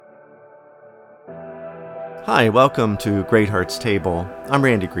Hi, welcome to Great Hearts Table. I'm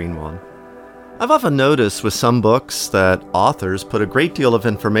Randy Greenwald. I've often noticed with some books that authors put a great deal of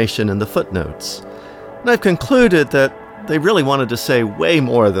information in the footnotes, and I've concluded that they really wanted to say way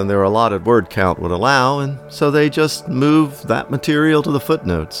more than their allotted word count would allow, and so they just move that material to the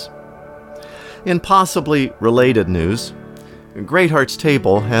footnotes. In possibly related news, Great Hearts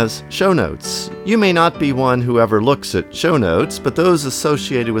Table has show notes. You may not be one who ever looks at show notes, but those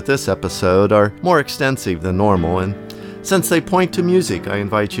associated with this episode are more extensive than normal, and since they point to music, I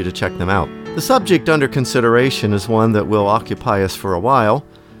invite you to check them out. The subject under consideration is one that will occupy us for a while,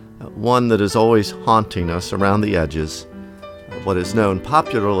 one that is always haunting us around the edges, what is known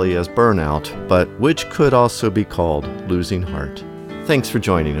popularly as burnout, but which could also be called losing heart. Thanks for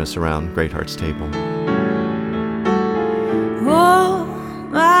joining us around Great Hearts Table. Oh,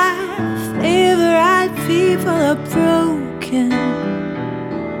 my favorite people are broken.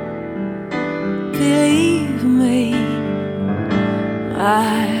 Believe me,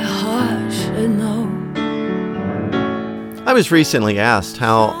 my heart should know. I was recently asked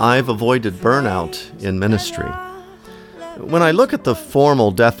how I've avoided burnout in ministry. When I look at the formal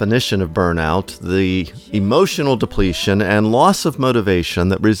definition of burnout, the emotional depletion and loss of motivation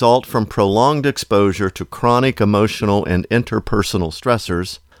that result from prolonged exposure to chronic emotional and interpersonal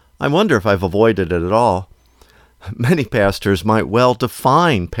stressors, I wonder if I've avoided it at all. Many pastors might well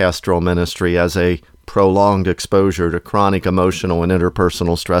define pastoral ministry as a prolonged exposure to chronic emotional and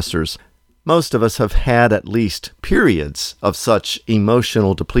interpersonal stressors. Most of us have had at least periods of such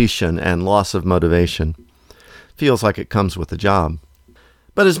emotional depletion and loss of motivation. Feels like it comes with the job.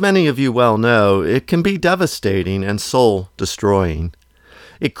 But as many of you well know, it can be devastating and soul-destroying.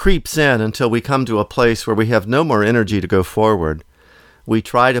 It creeps in until we come to a place where we have no more energy to go forward. We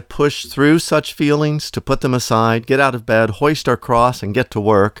try to push through such feelings, to put them aside, get out of bed, hoist our cross, and get to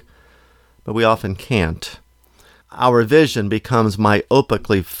work, but we often can't. Our vision becomes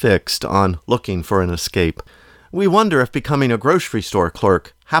myopically fixed on looking for an escape. We wonder if becoming a grocery store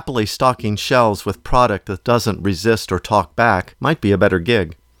clerk, happily stocking shelves with product that doesn't resist or talk back, might be a better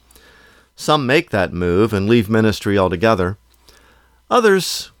gig. Some make that move and leave ministry altogether.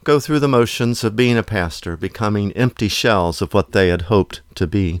 Others go through the motions of being a pastor, becoming empty shells of what they had hoped to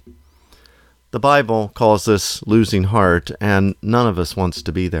be. The Bible calls this losing heart, and none of us wants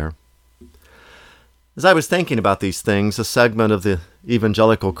to be there. As I was thinking about these things, a segment of the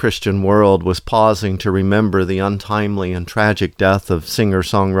evangelical Christian world was pausing to remember the untimely and tragic death of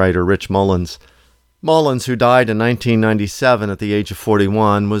singer-songwriter Rich Mullins. Mullins, who died in 1997 at the age of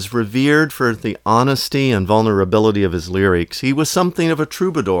 41, was revered for the honesty and vulnerability of his lyrics. He was something of a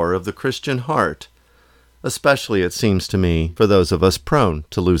troubadour of the Christian heart, especially, it seems to me, for those of us prone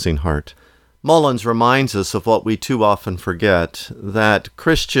to losing heart. Mullins reminds us of what we too often forget, that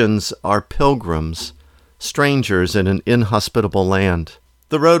Christians are pilgrims, strangers in an inhospitable land.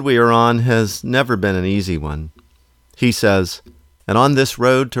 The road we are on has never been an easy one. He says, "And on this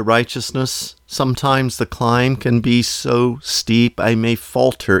road to righteousness, sometimes the climb can be so steep I may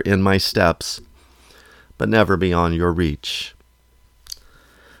falter in my steps, but never beyond your reach."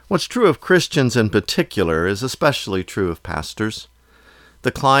 What's true of Christians in particular is especially true of pastors.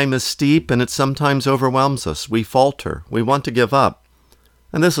 The climb is steep and it sometimes overwhelms us. We falter. We want to give up.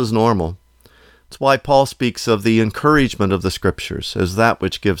 And this is normal. It's why Paul speaks of the encouragement of the Scriptures as that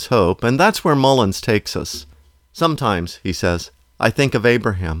which gives hope, and that's where Mullins takes us. Sometimes, he says, I think of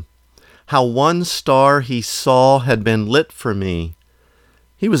Abraham, how one star he saw had been lit for me.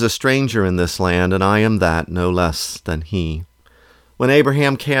 He was a stranger in this land, and I am that no less than he. When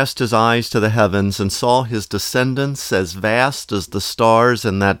Abraham cast his eyes to the heavens and saw his descendants as vast as the stars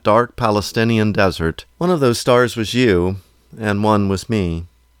in that dark Palestinian desert, one of those stars was you, and one was me.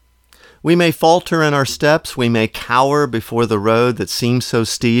 We may falter in our steps, we may cower before the road that seems so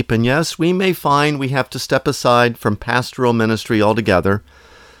steep, and yes, we may find we have to step aside from pastoral ministry altogether,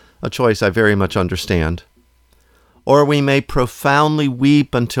 a choice I very much understand. Or we may profoundly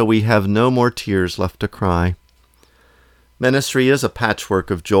weep until we have no more tears left to cry. Ministry is a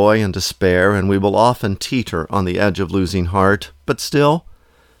patchwork of joy and despair, and we will often teeter on the edge of losing heart, but still,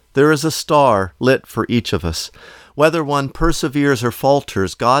 there is a star lit for each of us. Whether one perseveres or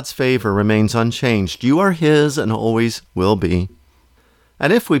falters, God's favor remains unchanged. You are His and always will be.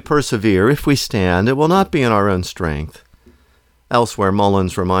 And if we persevere, if we stand, it will not be in our own strength. Elsewhere,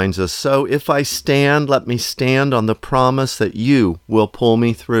 Mullins reminds us, "So if I stand, let me stand on the promise that you will pull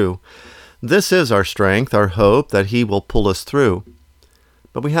me through." This is our strength, our hope that He will pull us through.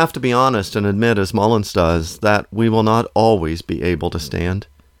 But we have to be honest and admit, as Mullins does, that we will not always be able to stand.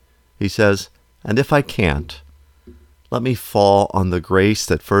 He says, "And if I can't, let me fall on the grace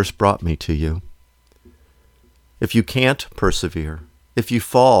that first brought me to you." If you can't persevere, if you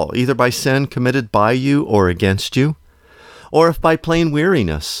fall, either by sin committed by you or against you, or if by plain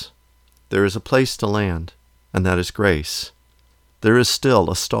weariness, there is a place to land, and that is grace. There is still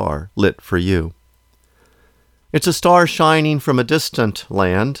a star lit for you. It's a star shining from a distant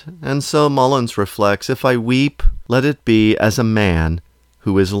land, and so Mullins reflects, if I weep, let it be as a man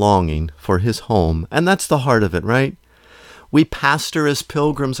who is longing for his home. And that's the heart of it, right? We pastor as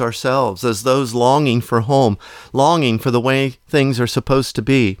pilgrims ourselves, as those longing for home, longing for the way things are supposed to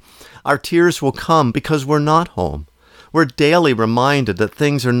be. Our tears will come because we're not home. We're daily reminded that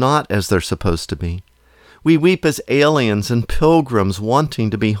things are not as they're supposed to be. We weep as aliens and pilgrims wanting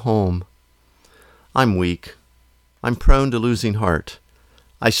to be home. I'm weak. I'm prone to losing heart.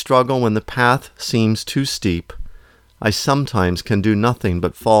 I struggle when the path seems too steep. I sometimes can do nothing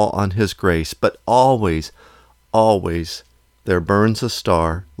but fall on His grace, but always, always, there burns a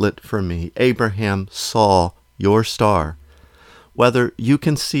star lit for me. Abraham saw your star. Whether you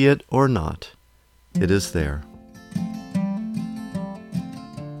can see it or not, it is there.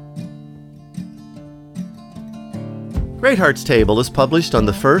 Great Hearts Table is published on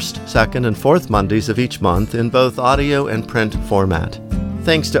the first, second, and fourth Mondays of each month in both audio and print format.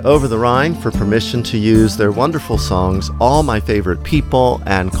 Thanks to Over the Rhine for permission to use their wonderful songs, All My Favorite People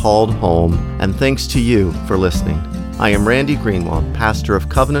and Called Home, and thanks to you for listening. I am Randy Greenwald, pastor of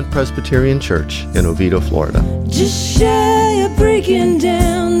Covenant Presbyterian Church in Oviedo, Florida. Just shy of breaking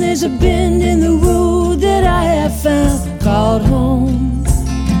down, there's a bend in the road that I have found called home.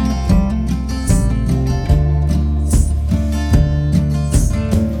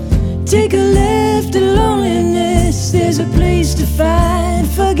 Take a left at loneliness, there's a place to find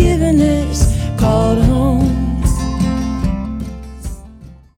forgiveness called home.